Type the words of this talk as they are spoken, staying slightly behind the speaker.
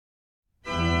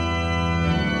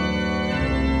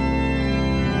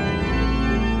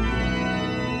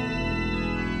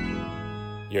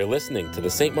You're listening to the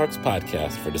St. Mark's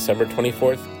Podcast for December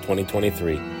 24th,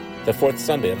 2023, the fourth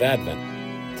Sunday of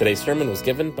Advent. Today's sermon was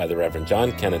given by the Reverend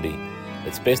John Kennedy.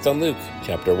 It's based on Luke,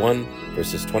 chapter 1,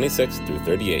 verses 26 through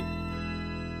 38.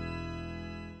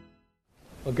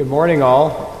 Well, good morning,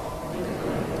 all.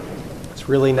 It's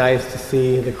really nice to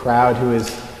see the crowd who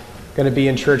is going to be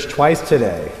in church twice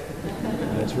today.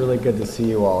 And it's really good to see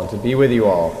you all and to be with you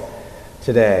all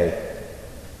today.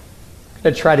 I'm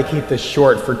going to try to keep this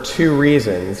short for two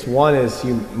reasons. One is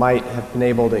you might have been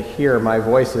able to hear my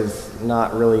voice is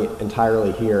not really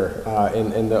entirely here.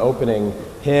 In the opening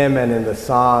hymn and in the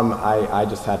psalm, I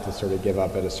just had to sort of give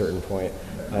up at a certain point.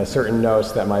 Certain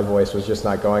notes that my voice was just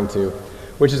not going to,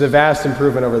 which is a vast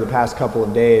improvement over the past couple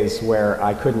of days where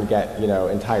I couldn't get,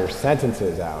 entire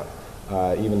sentences out,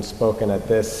 even spoken at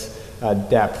this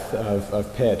depth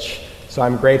of pitch. So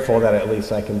I'm grateful that at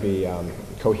least I can be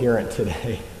coherent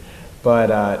today.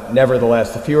 But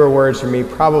nevertheless, the fewer words for me,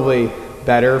 probably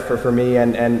better for me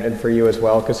and for you as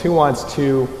well, because who wants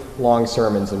two long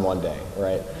sermons in one day,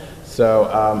 right? So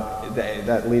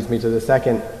that leads me to the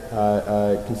second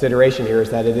consideration here, is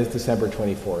that it is December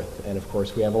 24th, and of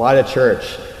course we have a lot of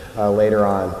church later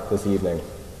on this evening.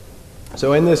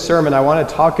 So in this sermon, I want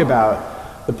to talk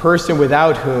about the person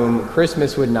without whom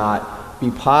Christmas would not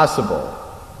be possible,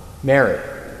 Mary.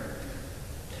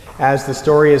 As the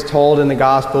story is told in the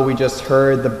gospel we just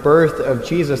heard, the birth of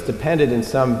Jesus depended in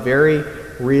some very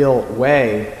real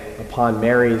way upon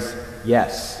Mary's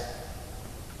yes.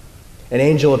 An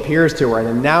angel appears to her and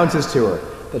announces to her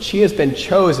that she has been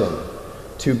chosen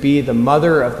to be the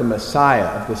mother of the Messiah,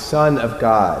 of the Son of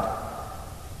God.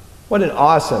 What an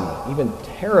awesome, even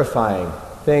terrifying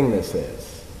thing this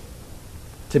is,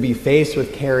 to be faced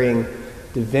with carrying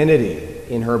divinity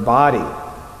in her body,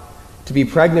 to be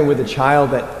pregnant with a child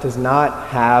that does not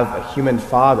have a human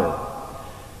father,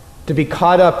 to be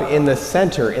caught up in the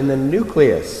center, in the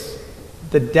nucleus,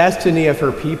 the destiny of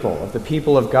her people, of the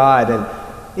people of God, and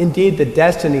indeed the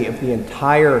destiny of the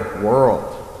entire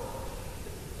world.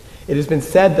 It has been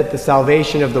said that the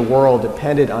salvation of the world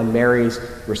depended on Mary's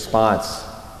response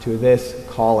to this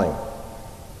calling,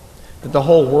 that the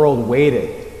whole world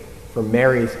waited for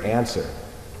Mary's answer.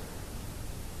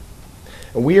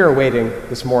 And we are waiting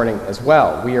this morning as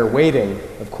well. We are waiting,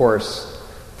 of course,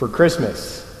 for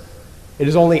Christmas. It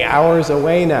is only hours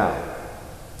away now.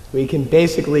 We can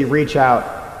basically reach out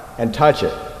and touch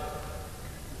it.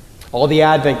 All the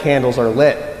Advent candles are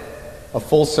lit, a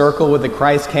full circle with the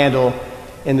Christ candle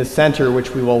in the center, which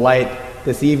we will light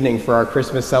this evening for our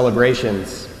Christmas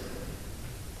celebrations.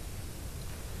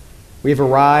 We've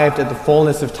arrived at the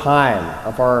fullness of time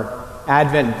of our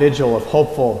Advent vigil of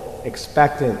hopeful,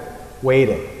 expectant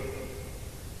waiting.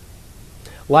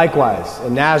 Likewise,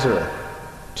 in Nazareth,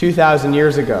 2,000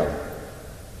 years ago,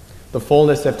 the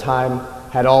fullness of time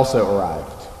had also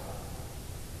arrived.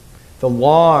 The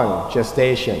long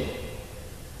gestation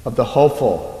of the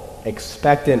hopeful,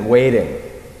 expectant waiting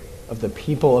of the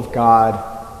people of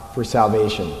God for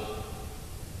salvation.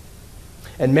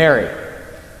 And Mary,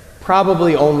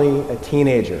 probably only a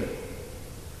teenager,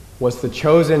 was the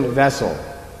chosen vessel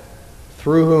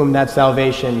through whom that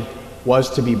salvation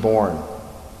was to be born.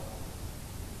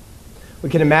 We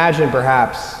can imagine,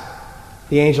 perhaps,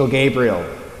 the angel Gabriel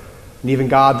and even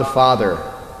God the Father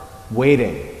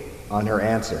waiting on her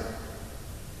answer.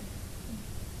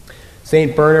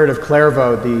 St. Bernard of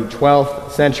Clairvaux, the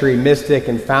 12th century mystic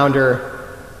and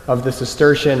founder of the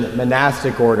Cistercian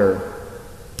monastic order,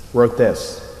 wrote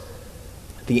this: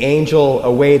 "The angel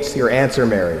awaits your answer,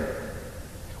 Mary.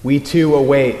 We too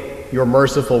await your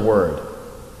merciful word.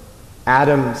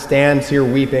 Adam stands here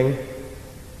weeping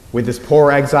with his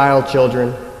poor exiled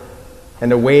children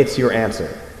and awaits your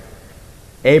answer.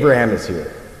 Abraham is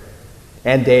here,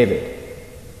 and David.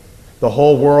 The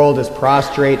whole world is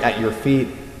prostrate at your feet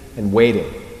and waiting.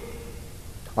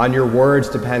 On your words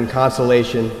depend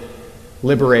consolation,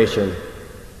 liberation,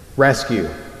 rescue,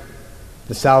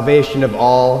 the salvation of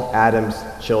all Adam's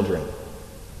children."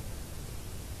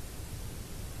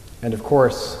 And of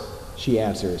course, she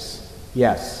answers,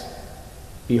 "Yes.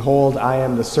 Behold, I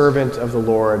am the servant of the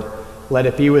Lord. Let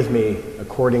it be with me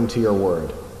according to your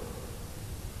word."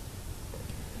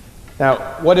 Now,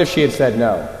 what if she had said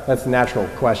no? That's a natural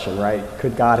question, right?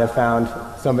 Could God have found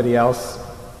somebody else?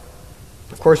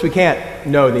 Of course, we can't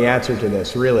know the answer to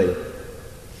this, really.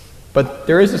 But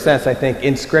there is a sense, I think,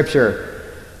 in Scripture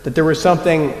that there was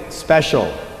something special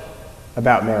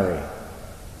about Mary,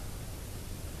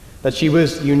 that she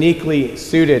was uniquely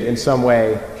suited in some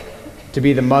way to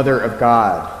be the mother of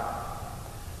God.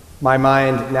 My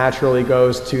mind naturally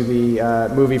goes to the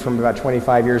movie from about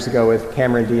 25 years ago with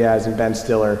Cameron Diaz and Ben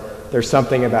Stiller, There's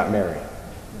Something About Mary.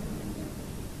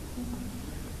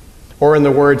 Or in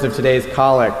the words of today's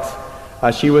collect,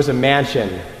 she was a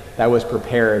mansion that was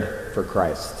prepared for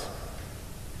Christ.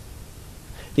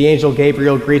 The angel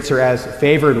Gabriel greets her as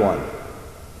favored one,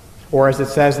 or as it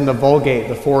says in the Vulgate,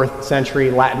 the 4th century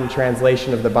Latin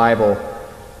translation of the Bible,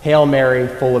 Hail Mary,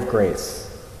 full of grace.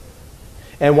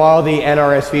 And while the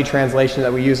NRSV translation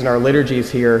that we use in our liturgies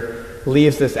here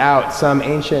leaves this out, some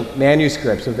ancient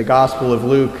manuscripts of the Gospel of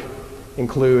Luke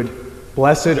include,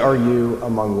 Blessed are you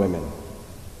among women.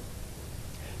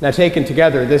 Now taken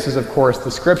together, this is of course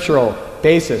the scriptural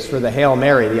basis for the Hail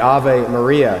Mary, the Ave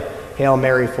Maria. Hail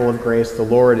Mary, full of grace, the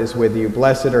Lord is with you.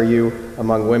 Blessed are you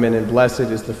among women, and blessed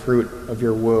is the fruit of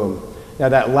your womb. Now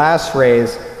that last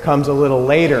phrase comes a little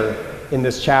later in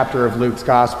this chapter of Luke's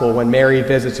Gospel when Mary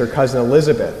visits her cousin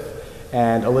Elizabeth,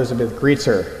 and Elizabeth greets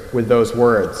her with those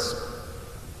words.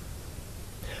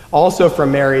 Also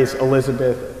from Mary's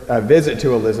visit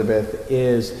to Elizabeth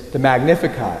is the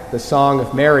Magnificat, the Song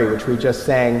of Mary, which we just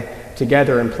sang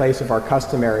together in place of our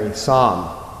customary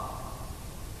psalm.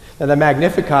 Now, the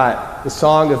Magnificat, the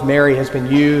Song of Mary, has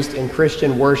been used in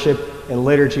Christian worship and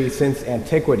liturgy since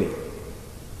antiquity.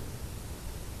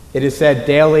 It is said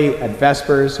daily at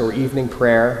Vespers or evening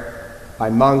prayer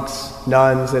by monks,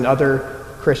 nuns, and other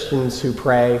Christians who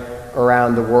pray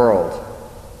around the world.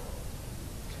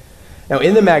 Now,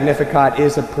 in the Magnificat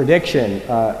is a prediction,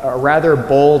 a rather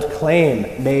bold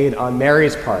claim made on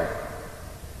Mary's part.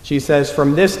 She says,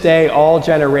 "From this day all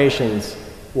generations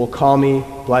will call me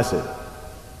blessed."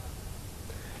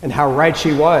 And how right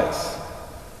she was.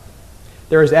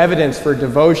 There is evidence for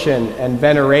devotion and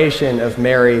veneration of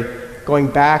Mary going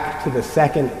back to the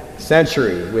 2nd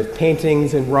century with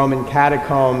paintings in Roman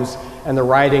catacombs and the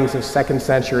writings of 2nd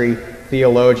century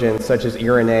theologians such as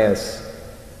Irenaeus.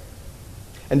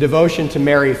 And devotion to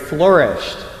Mary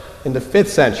flourished in the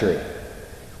 5th century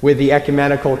with the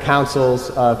ecumenical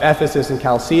councils of Ephesus and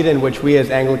Chalcedon, which we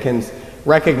as Anglicans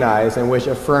recognize and which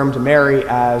affirmed Mary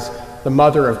as the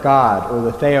Mother of God, or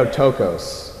the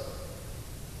Theotokos.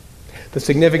 The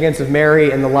significance of Mary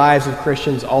in the lives of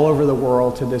Christians all over the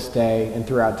world to this day and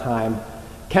throughout time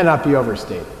cannot be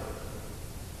overstated.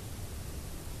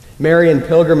 Marian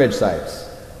pilgrimage sites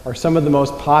are some of the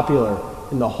most popular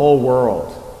in the whole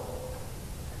world.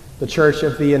 The Church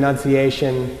of the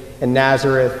Annunciation in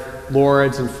Nazareth,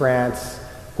 Lourdes in France,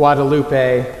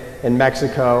 Guadalupe in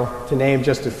Mexico, to name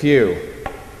just a few.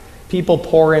 People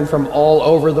pour in from all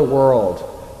over the world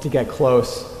to get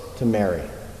close to Mary.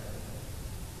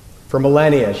 For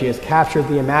millennia, she has captured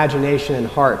the imagination and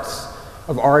hearts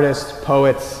of artists,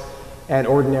 poets, and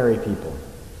ordinary people.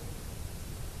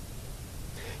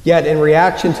 Yet, in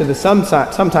reaction to the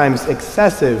sometimes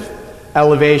excessive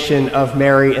elevation of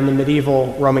Mary in the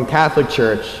medieval Roman Catholic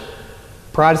Church,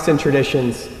 Protestant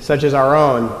traditions, such as our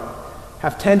own,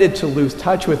 have tended to lose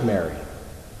touch with Mary.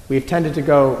 We've tended to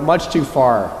go much too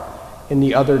far in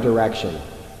the other direction.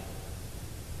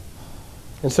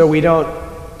 And so we don't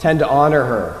tend to honor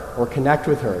her or connect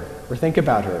with her or think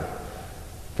about her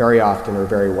very often or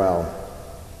very well.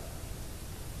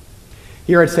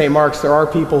 Here at St. Mark's, there are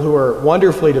people who are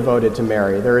wonderfully devoted to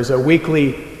Mary. There is a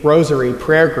weekly rosary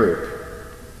prayer group.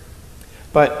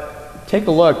 But take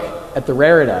a look at the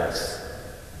Reredas.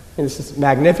 And this is a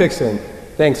magnificent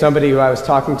thing. Somebody who I was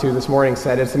talking to this morning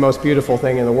said it's the most beautiful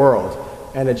thing in the world,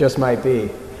 and it just might be.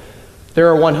 There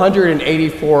are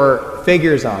 184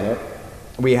 figures on it.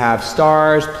 We have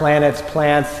stars, planets,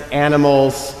 plants,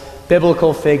 animals,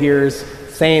 biblical figures,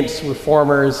 saints,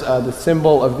 reformers, the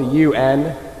symbol of the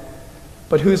UN.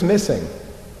 But who's missing?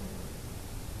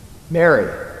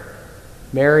 Mary.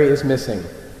 Mary is missing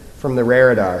from the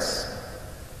Reredas.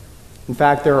 In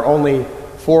fact, there are only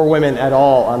 4 women at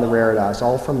all on the Reredas,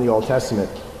 all from the Old Testament.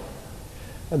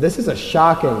 Now, this is a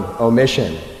shocking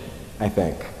omission, I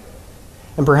think.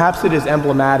 And perhaps it is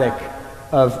emblematic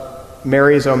of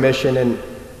Mary's omission in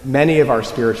many of our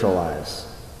spiritual lives.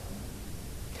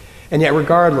 And yet,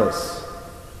 regardless,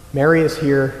 Mary is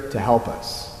here to help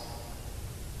us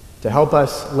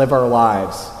live our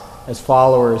lives as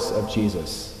followers of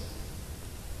Jesus.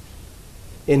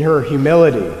 In her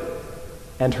humility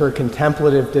and her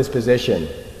contemplative disposition,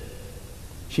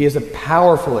 she is a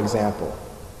powerful example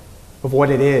of what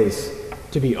it is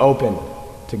to be open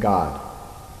to God,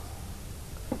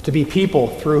 to be people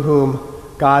through whom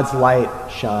God's light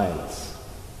shines.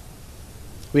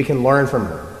 We can learn from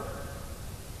her.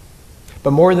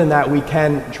 But more than that, we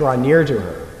can draw near to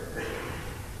her.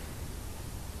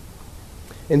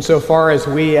 Insofar as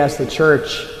we as the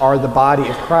church are the body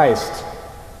of Christ,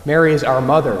 Mary is our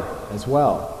mother as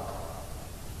well.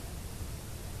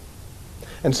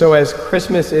 And so as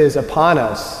Christmas is upon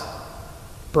us,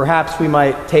 perhaps we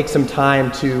might take some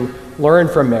time to learn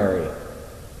from Mary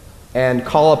and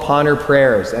call upon her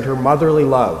prayers and her motherly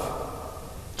love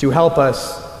to help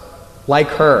us, like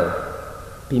her,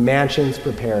 be mansions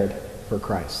prepared for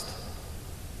Christ.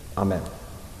 Amen.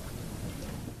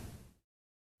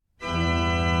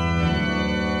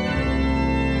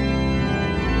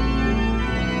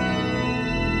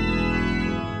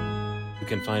 You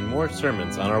can find more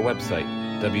sermons on our website,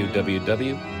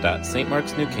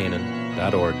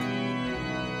 www.stmarksnewcanaan.org.